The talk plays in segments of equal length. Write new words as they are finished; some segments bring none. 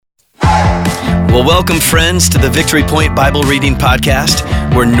Well, welcome, friends, to the Victory Point Bible Reading Podcast,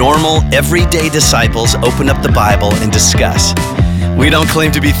 where normal, everyday disciples open up the Bible and discuss. We don't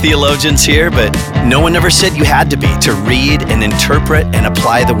claim to be theologians here, but no one ever said you had to be to read and interpret and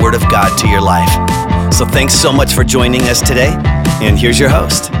apply the Word of God to your life. So thanks so much for joining us today, and here's your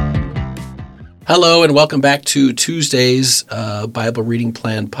host. Hello, and welcome back to Tuesday's Bible Reading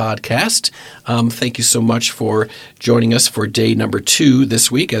Plan podcast. Thank you so much for joining us for day number 2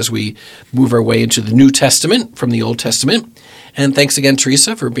 this week as we move our way into the New Testament from the Old Testament. And thanks again,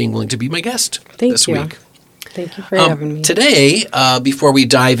 Teresa, for being willing to be my guest this week. Thank you for having me. Today, before we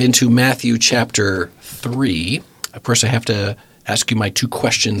dive into Matthew chapter 3, of course, I have to ask you my 2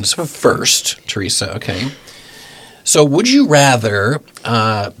 questions first, Teresa, okay? So would you rather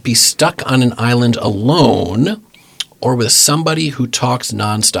be stuck on an island alone or with somebody who talks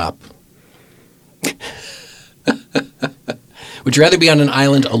nonstop? Would you rather be on an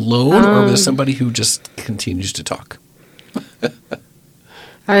island alone or with somebody who just continues to talk?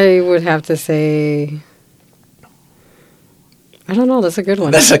 I would have to say, I don't know. That's a good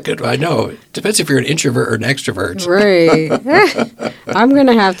one. That's a good one. I know. It depends if you're an introvert or an extrovert. Right. I'm going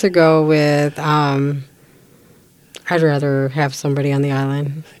to have to go with... I'd rather have somebody on the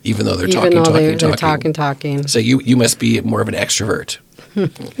island. Even though they're talking. So you must be more of an extrovert.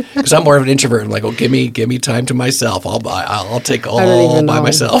 Because I'm more of an introvert. I'm like, oh, give me time to myself. I'll take all by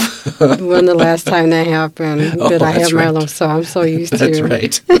myself. When the last time that happened, I have my alone, so I'm so used to. That's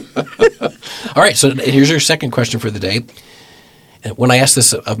right. All right, so here's your second question for the day. And when I asked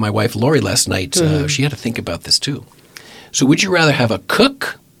this of my wife, Lori, last night, she had to think about this too. So would you rather have a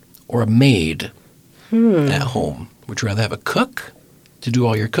cook or a maid at home? Would you rather have a cook to do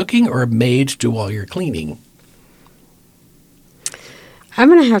all your cooking or a maid to do all your cleaning? I'm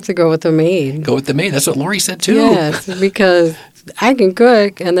going to have to go with the maid. Go with the maid. That's what Lori said too. Yes, because I can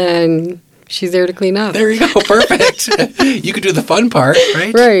cook and then she's there to clean up. There you go. Perfect. You could do the fun part,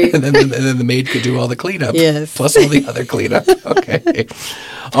 right? Right. And then the maid could do all the cleanup. Yes. Plus all the other cleanup. Okay.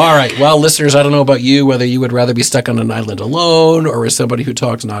 All right. Well, listeners, I don't know about you, whether you would rather be stuck on an island alone or with somebody who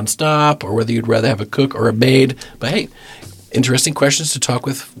talks nonstop, or whether you'd rather have a cook or a maid. But hey, interesting questions to talk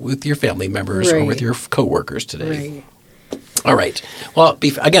with your family members or with your coworkers today. Right. All right. Well,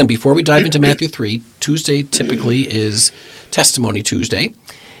 again, before we dive into Matthew 3, Tuesday typically is Testimony Tuesday.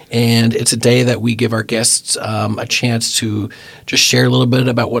 And it's a day that we give our guests a chance to just share a little bit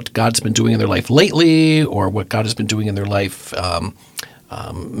about what God's been doing in their life lately, or what God has been doing in their life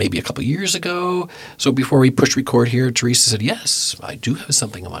maybe a couple years ago. So before we push record here, Teresa said, yes, I do have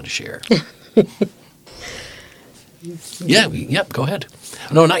something I want to share. Yep, go ahead.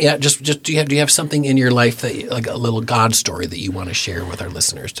 No, not yet. Just do you have something in your life that, like a little God story that you want to share with our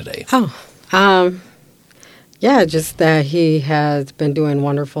listeners today? Yeah, just that he has been doing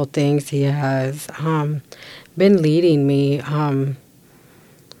wonderful things. He has been leading me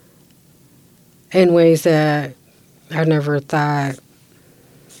in ways that I never thought,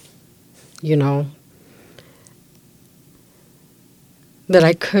 that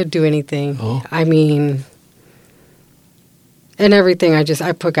I could do anything. Oh. I mean, in everything,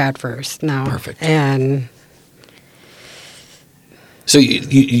 I put God first now. Perfect. And so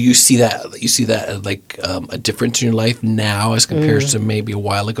you see that like a difference in your life now as compared to maybe a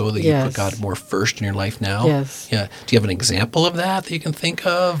while ago that you put God more first in your life now? Yes. Yeah. Do you have an example of that you can think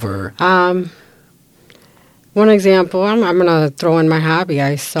of, or? One example, I'm going to throw in my hobby.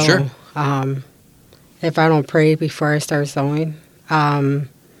 I sew. Sure. If I don't pray before I start sewing, I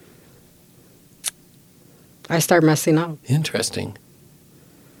start messing up. Interesting.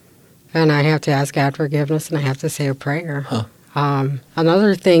 And I have to ask God forgiveness, and I have to say a prayer. Huh.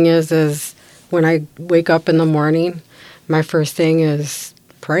 Another thing is when I wake up in the morning, my first thing is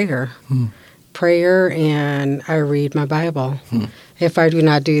prayer. Prayer, and I read my Bible. If I do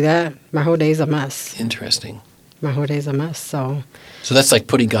not do that, my whole day's a mess. Interesting. My whole day's a mess. So that's like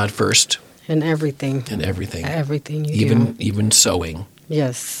putting God first. In everything. In everything. Everything you do. Even sewing.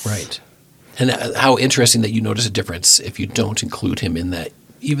 Yes. Right. And how interesting that you notice a difference if you don't include him in that,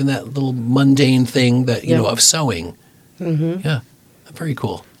 even that little mundane thing that, of sewing. Mm-hmm. Yeah. Very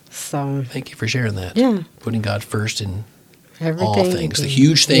cool. So. Thank you for sharing that. Yeah. Putting God first in everything. All things, the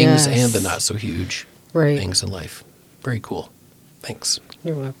huge things and the not so huge things in life. Very cool. Thanks.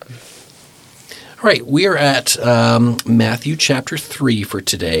 You're welcome. All right. We are at Matthew chapter 3 for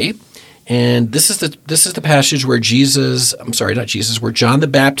today. And this is the passage where where John the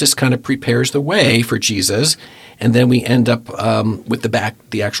Baptist kind of prepares the way for Jesus, and then we end up with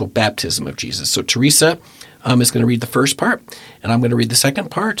the actual baptism of Jesus. So Teresa is going to read the first part, and I'm going to read the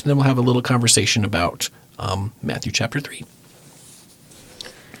second part, and then we'll have a little conversation about Matthew chapter 3.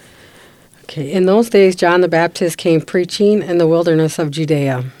 Okay. In those days, John the Baptist came preaching in the wilderness of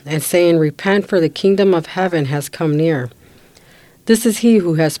Judea and saying, "Repent, for the kingdom of heaven has come near." This is he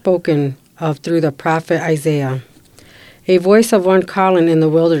who has spoken of through the prophet Isaiah. A voice of one calling in the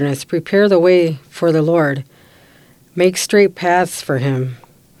wilderness, "Prepare the way for the Lord. Make straight paths for him."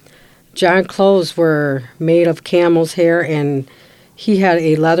 John's clothes were made of camel's hair, and he had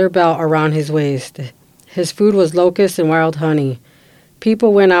a leather belt around his waist. His food was locusts and wild honey.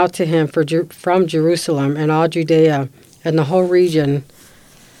 People went out to him from Jerusalem and all Judea and the whole region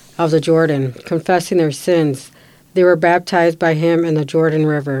of the Jordan, confessing their sins. They were baptized by him in the Jordan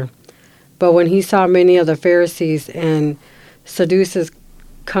River. But when he saw many of the Pharisees and Sadducees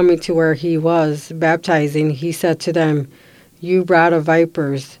coming to where he was baptizing, he said to them, "You brood of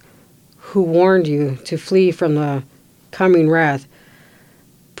vipers, who warned you to flee from the coming wrath?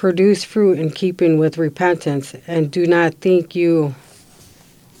 Produce fruit in keeping with repentance, and do not think you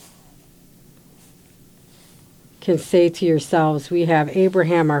can say to yourselves, 'We have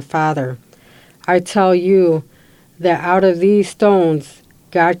Abraham our father.' I tell you that out of these stones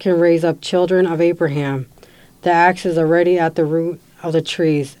God can raise up children of Abraham. The axe is already at the root of the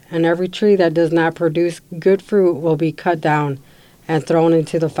trees, and every tree that does not produce good fruit will be cut down and thrown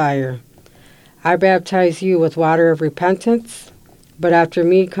into the fire. I baptize you with water of repentance, but after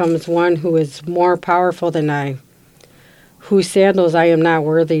me comes one who is more powerful than I, whose sandals I am not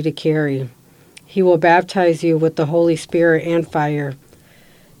worthy to carry. He will baptize you with the Holy Spirit and fire.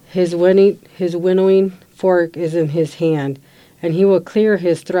 His winnowing fork is in his hand, and he will clear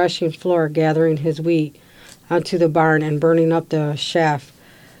his threshing floor, gathering his wheat onto the barn and burning up the chaff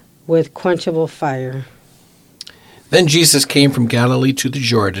with quenchable fire." Then Jesus came from Galilee to the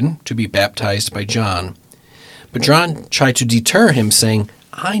Jordan to be baptized by John. But John tried to deter him, saying,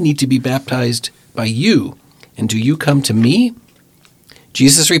 "I need to be baptized by you, and do you come to me?"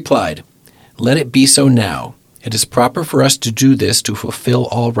 Jesus replied, "Let it be so now. It is proper for us to do this to fulfill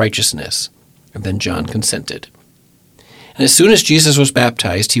all righteousness." And then John consented. And as soon as Jesus was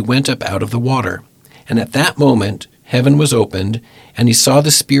baptized, he went up out of the water. And at that moment heaven was opened, and he saw the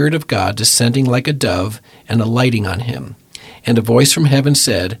Spirit of God descending like a dove and alighting on him. And a voice from heaven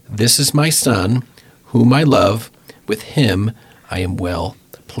said, "This is my Son, whom I love. With him I am well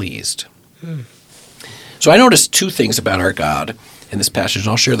pleased." So I noticed two things about our God in this passage, and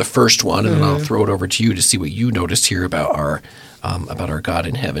I'll share the first one, and then I'll throw it over to you to see what you noticed here about our God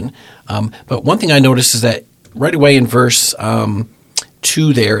in heaven. But one thing I noticed is that right away in verse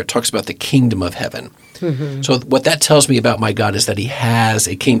 2 there, it talks about the kingdom of heaven. Mm-hmm. So what that tells me about my God is that he has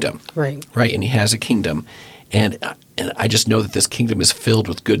a kingdom. Right, and he has a kingdom. And I just know that this kingdom is filled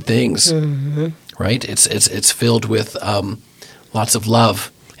with good things, right? It's filled with lots of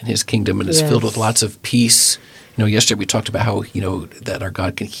love in his kingdom, and it's filled with lots of peace. You know, yesterday we talked about how, that our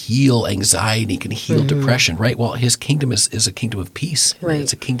God can heal anxiety, can heal depression, right? Well, his kingdom is a kingdom of peace. Right.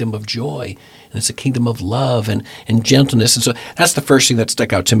 It's a kingdom of joy, and it's a kingdom of love and gentleness. And so that's the first thing that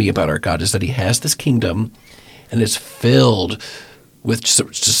stuck out to me about our God, is that he has this kingdom, and it's filled with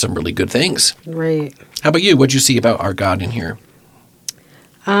just some really good things. Right. How about you? What did you see about our God in here?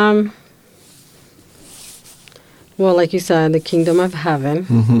 Well, like you said, the kingdom of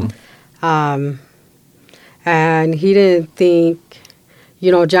heaven. And he didn't think,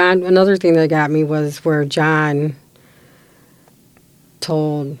 John, another thing that got me was where John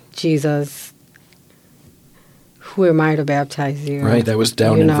told Jesus, "Who am I to baptize you?" Right, that was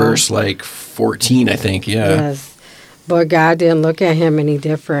down in verse 14, I think, yeah. Yes, but God didn't look at him any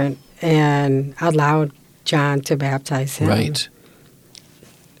different and allowed John to baptize him. Right.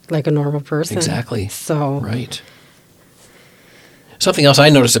 Like a normal person. Exactly. So. Right. Something else I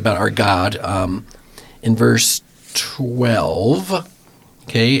noticed about our God, in verse 12,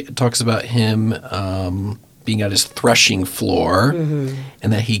 it talks about him being at his threshing floor,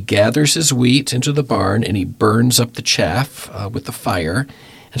 and that he gathers his wheat into the barn and he burns up the chaff with the fire.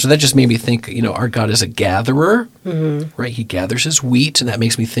 And so that just made me think, our God is a gatherer, right? He gathers his wheat, and that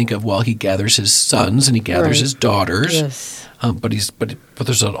makes me think of, he gathers his sons and he gathers his daughters. Yes. But there's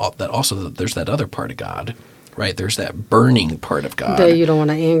there's that other part of God. Right, there's that burning part of God. That you don't want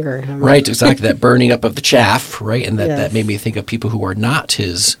to anger him. Right, exactly, that burning up of the chaff, right? And that made me think of people who are not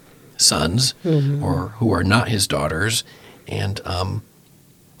his sons or who are not his daughters. And,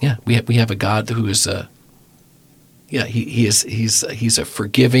 we have a God who is he's a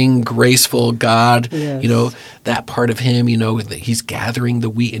forgiving, graceful God. Yes. That part of him, that he's gathering the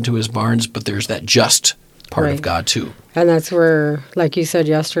wheat into his barns, but there's that just part of God too. And that's where, like you said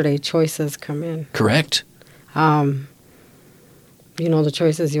yesterday, choices come in. Correct. The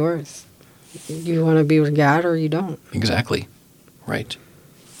choice is yours. You want to be with God or you don't. Exactly. Right.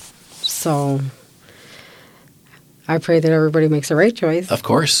 So I pray that everybody makes the right choice. Of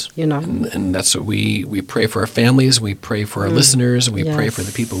course. And that's what we pray for our families. We pray for our listeners. We pray for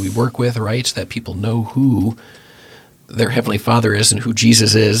the people we work with, right? That people know who their Heavenly Father is and who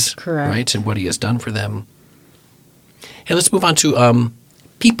Jesus is. Correct. Right? And what He has done for them. And let's move on to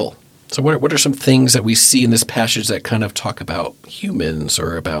people. So what are some things that we see in this passage that kind of talk about humans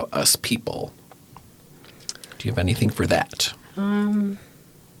or about us people? Do you have anything for that?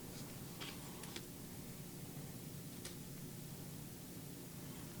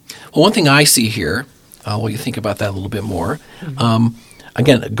 Well, one thing I see here, while you think about that a little bit more,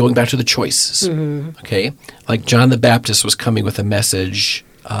 again, going back to the choices, okay? Like John the Baptist was coming with a message,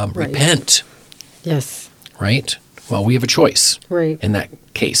 repent. Yes. Right? Well, we have a choice in that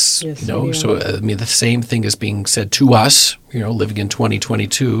case. Yes, So, the same thing is being said to us, living in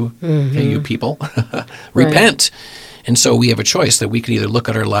 2022, okay, you people, repent. And so we have a choice that we can either look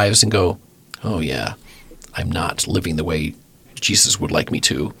at our lives and go, oh, yeah, I'm not living the way Jesus would like me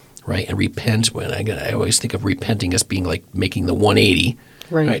to. Right, and repent. I always think of repenting as being like making the 180,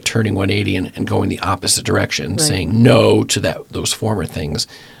 right? Turning 180 and going the opposite direction, saying no to those former things.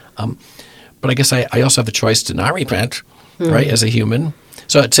 But I guess I also have the choice to not repent, right? As a human.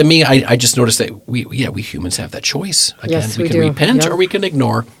 So to me, I just noticed that we humans have that choice. Again, yes, we can repent or we can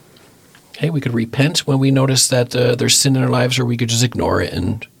ignore. Okay, we could repent when we notice that there's sin in our lives, or we could just ignore it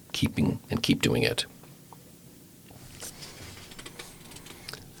and keep doing it.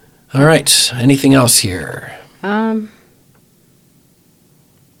 All right. Anything else here? No.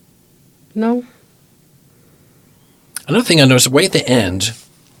 Another thing I noticed way at the end,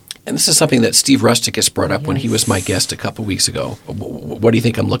 and this is something that Steve Rusticus brought up when he was my guest a couple weeks ago. What do you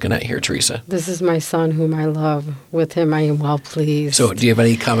think I'm looking at here, Teresa? This is my son whom I love. With him I am well pleased. So do you have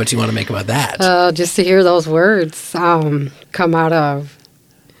any comments you want to make about that? Just to hear those words come out of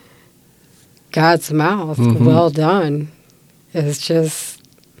God's mouth, well done, is just...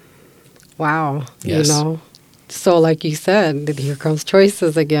 wow, yes. So like you said, here comes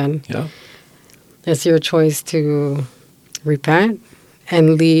choices again. Yeah. It's your choice to repent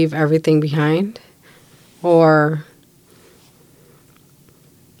and leave everything behind, or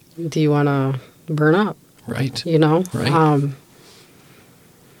do you want to burn up? Right. Right.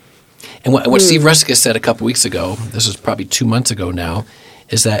 And what Steve Rusticus said a couple weeks ago, this was probably 2 months ago now,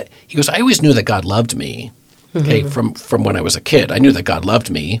 is that he goes, I always knew that God loved me, okay, from when I was a kid. I knew that God loved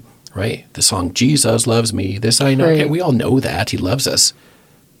me. Right? The song, Jesus loves me, this I know. Okay, we all know that. He loves us.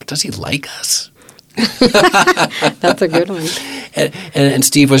 But does He like us? That's a good one. And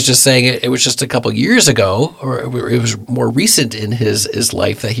Steve was just saying it was just a couple years ago, or it was more recent in his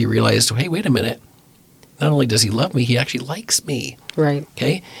life that he realized, hey, wait a minute. Not only does He love me, He actually likes me. Right.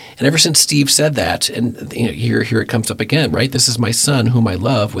 Okay? And ever since Steve said that, and here it comes up again, right? This is my son whom I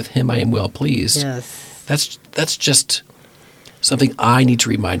love. With him I am well pleased. Yes. That's just... something I need to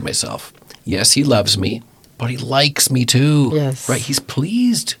remind myself. Yes, He loves me, but He likes me too. Yes. Right? He's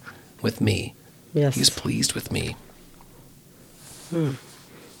pleased with me. Yes. He's pleased with me.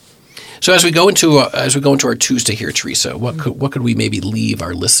 So as we go into our Tuesday here, Teresa, what could we maybe leave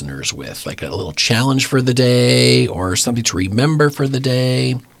our listeners with? Like a little challenge for the day, or something to remember for the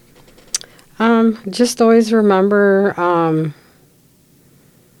day? Just always remember,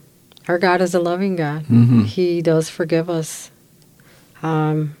 our God is a loving God. He does forgive us.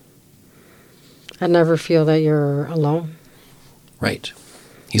 I never feel that you're alone. Right.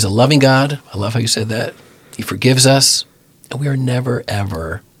 He's a loving God. I love how you said that. He forgives us, and we are never,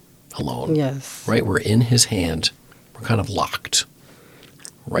 ever alone. Yes. Right? We're in His hand. We're kind of locked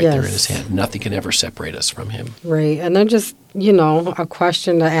right there in His hand. Nothing can ever separate us from Him. Right. And then just, a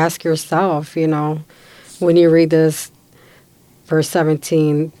question to ask yourself, when you read this, verse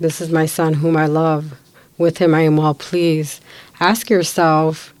 17, this is my son whom I love. With him I am well pleased. Ask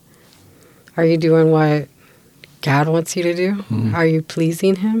yourself, are you doing what God wants you to do? Are you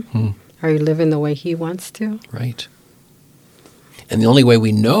pleasing Him? Are you living the way He wants to? Right. And the only way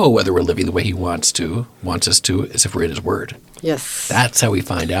we know whether we're living the way He wants us to, is if we're in His Word. Yes. That's how we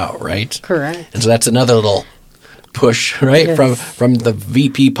find out, right? Correct. And so that's another little push, right, Yes. from the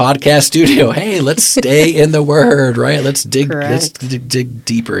VP podcast studio. Hey, let's stay in the Word, right? Let's dig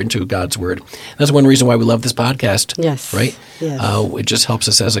deeper into God's Word. That's one reason why we love this podcast. Yes. Right? Yes. It just helps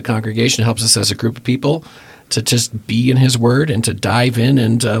us as a congregation, helps us as a group of people to just be in His Word and to dive in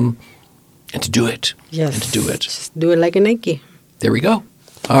and to do it. Yes. And to do it. Just do it like a Nike. There we go.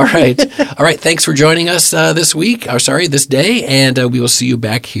 All right. All right. Thanks for joining us this day, and we will see you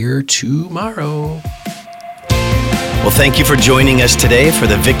back here tomorrow. Well, thank you for joining us today for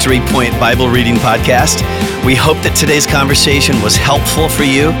the Victory Point Bible Reading Podcast. We hope that today's conversation was helpful for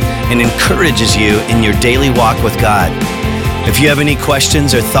you and encourages you in your daily walk with God. If you have any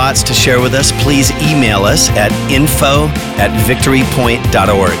questions or thoughts to share with us, please email us at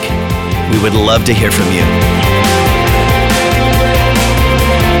info@victorypoint.org. We would love to hear from you.